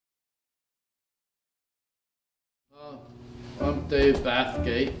I'm Dave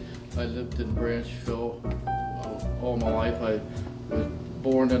Bathgate. I lived in Branchville all my life. I was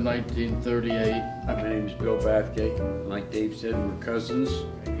born in 1938. My name's Bill Bathgate. Like Dave said, we're cousins.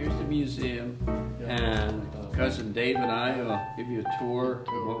 Here's the museum, and cousin Dave and I will give you a tour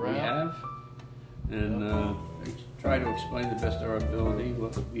of what we have, and try to explain the best of our ability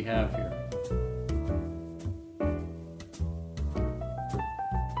what we have here.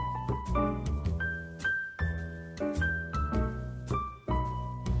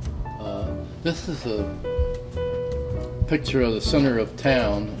 This is a picture of the center of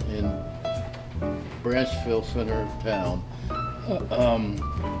town in Branchville, center of town.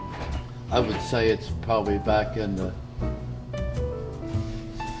 I would say it's probably back in the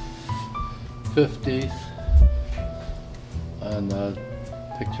 50s, and a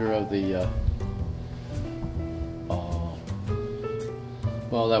picture of the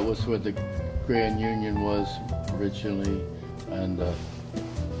well, that was where the Grand Union was originally, and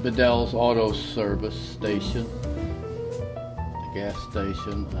Bedell's Auto Service Station, the gas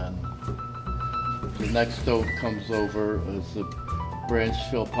station, and the next comes over is the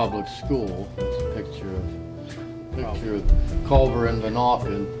Branchville Public School. It's a picture of Culver and Van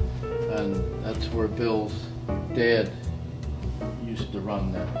Auken, and that's where Bill's dad used to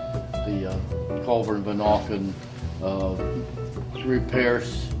run the Culver and Van Auken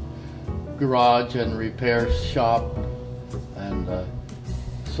repairs garage and repair shop, and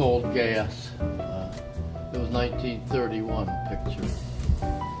sold gas. It was 1931 picture.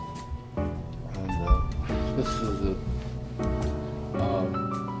 And this is the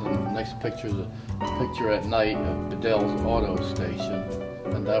next picture is a picture at night of Bedell's Auto Station,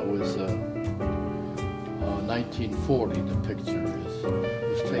 and that was 1940. The picture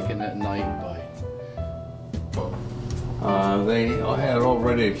was taken at night by. They had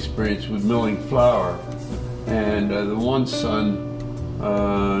already experience with milling flour, and the one son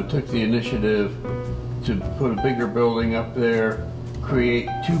took the initiative to put a bigger building up there, create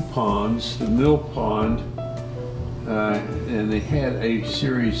two ponds, the mill pond, and they had a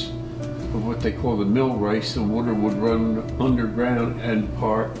series of what they call the mill race. The water would run underground and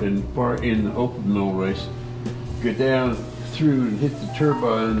part in the open mill race, go down through and hit the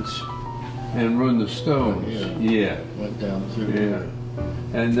turbines and run the stones. Yeah. Went down through. Yeah.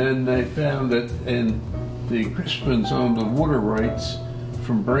 And then they found that, and the Crispins owned the water rights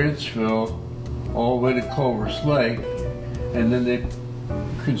from Branchville all the way to Culver's Lake, and then they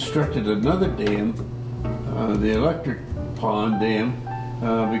constructed another dam, the electric pond dam,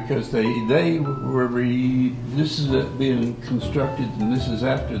 because they were this is being constructed, and this is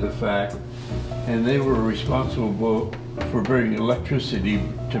after the fact, and they were responsible for bringing electricity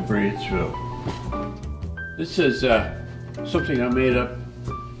to Branchville. This is something I made up.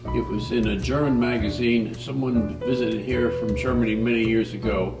 It was in a German magazine. Someone visited here from Germany many years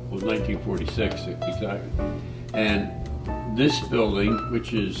ago. It was 1946 exactly. And this building,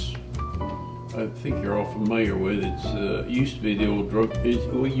 which is, I think you're all familiar with, it used to be the old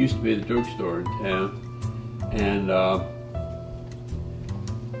it used to be the drugstore in town, and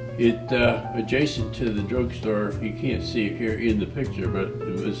adjacent to the drugstore, you can't see it here in the picture, but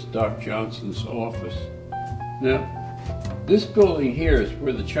it was Doc Johnson's office. Now, this building here is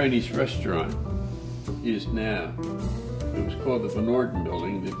where the Chinese restaurant is now. It was called the Van Orden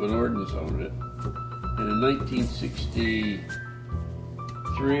building. The Van Ordens owned it. And in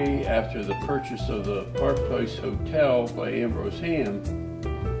 1963, after the purchase of the Park Place Hotel by Ambrose Ham,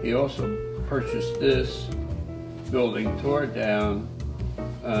 he also purchased this building, tore it down,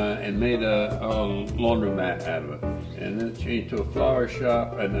 and made a laundromat out of it. And then it changed to a flower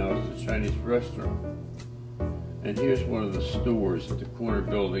shop, and now it's a Chinese restaurant. And here's one of the stores at the corner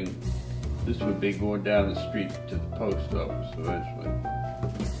building. This would be going down the street to the post office eventually.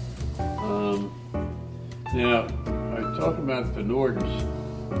 Now, I talk about the Van Ordens.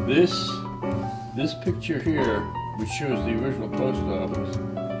 This picture here, which shows the original post office,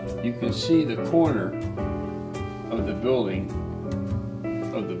 you can see the corner of the building,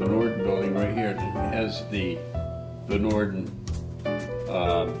 of the Van Orden building right here. It has the Van Orden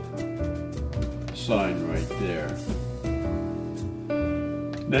sign right there.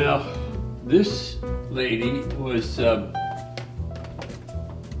 Now, this lady was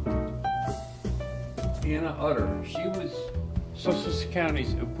Anna Utter. She was Sussex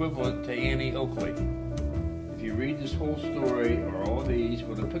County's equivalent to Annie Oakley. If you read this whole story, or all these,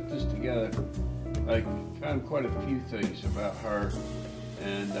 when I put this together, I found quite a few things about her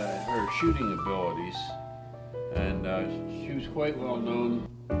and her shooting abilities. And she was quite well known,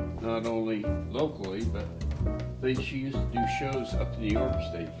 not only locally, but she used to do shows up to New York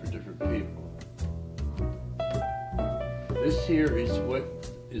State for different people. This here is what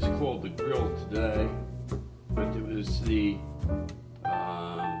is called the grill today, but it was the,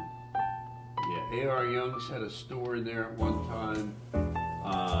 A.R. Young's had a store in there at one time.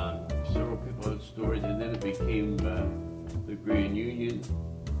 Several people had stores, and then it became the Grand Union.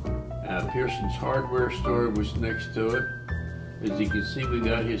 Pearson's hardware store was next to it. As you can see, we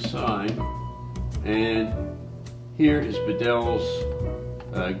got his sign. And here is Bedell's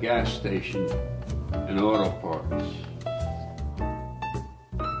gas station and auto parts.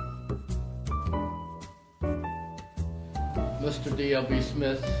 Mr. D.L.B.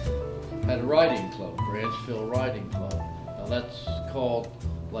 Smith had a riding club, Branchville Riding Club. Now that's called,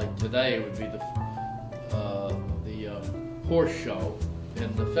 like today, it would be the horse show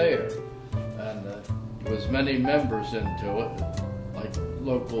in the fair. And there was many members into it. Like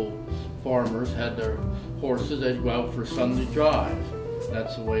local farmers had their horses, they'd go out for Sunday drive.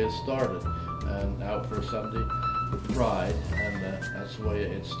 That's the way it started. And out for Sunday ride, and that's the way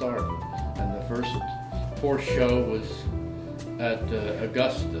it started. And the first horse show was at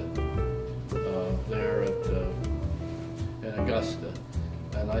Augusta, there in Augusta.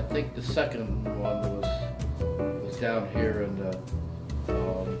 And I think the second one was down here in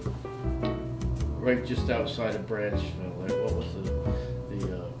right just outside of Branchville. What was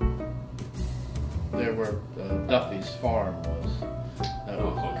there where Duffy's farm was.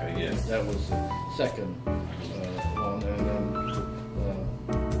 That was the second one, and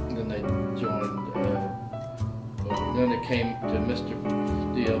then they joined. Then it came to Mr.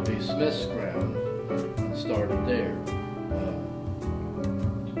 D.L.B. Smith's ground and started there.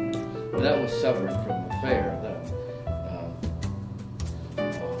 But that was separate from the fair then.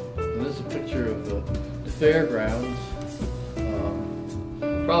 And this is a picture of the fairgrounds,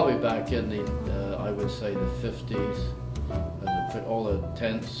 probably back in the, I would say, the 50s. And all the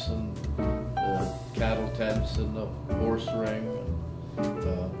tents and the cattle tents and the horse ring.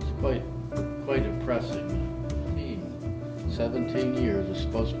 It's quite impressive. 17 years, there's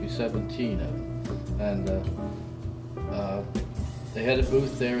supposed to be 17 of them. And they had a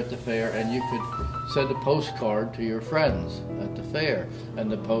booth there at the fair, and you could send a postcard to your friends at the fair,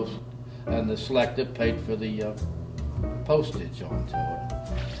 and the selected paid for the postage onto it.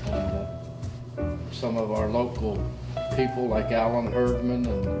 And some of our local people like Alan Herdman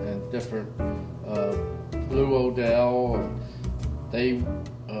and different Lou Odell, they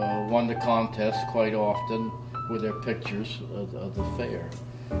won the contest quite often with their pictures of the fair.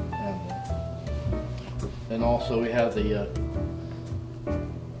 And also we have the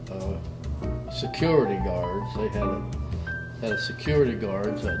security guards. They had security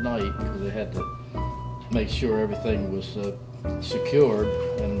guards at night because they had to make sure everything was secured,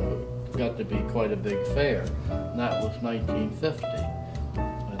 and it got to be quite a big fair. And that was 1950.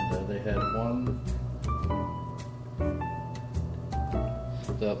 And they had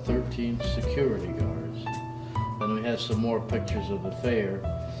 13 security guards. And we had some more pictures of the fair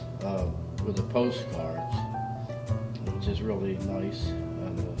with the postcards, which is really nice.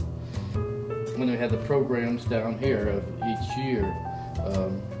 And when we had the programs down here of each year,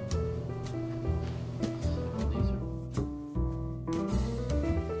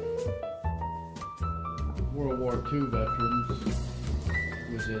 World War II veterans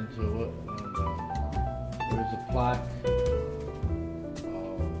was into it, and there's a plaque.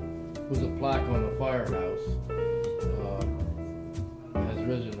 Was a plaque on the firehouse. Has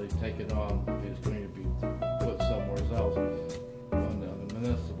originally taken on, is going to be put somewhere else, on the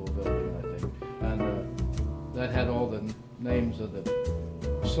municipal building, I think. And that had all the names of the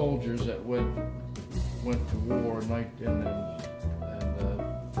soldiers that went to war and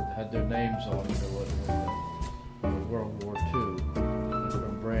had their names on it in World War II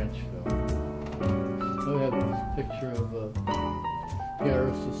from Branchville. We have a picture of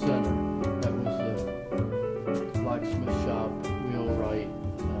Garrison Center. That was the blacksmith shop, wheelwright,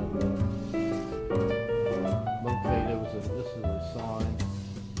 and located. This is a sign,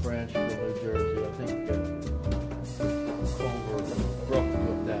 Branchville, New Jersey. I think Culver Brook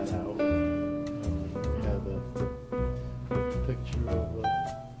put that out. We have a picture of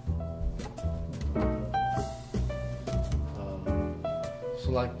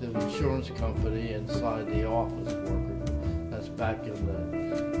Selective Insurance Company inside the office worker. That's back in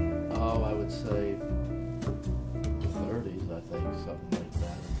the, I would say, 30s, I think, something like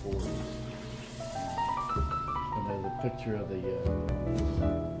that, or 40s. And there's a picture of the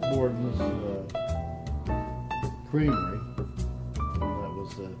Borden's Creamery. That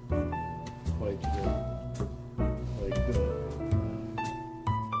was quite good.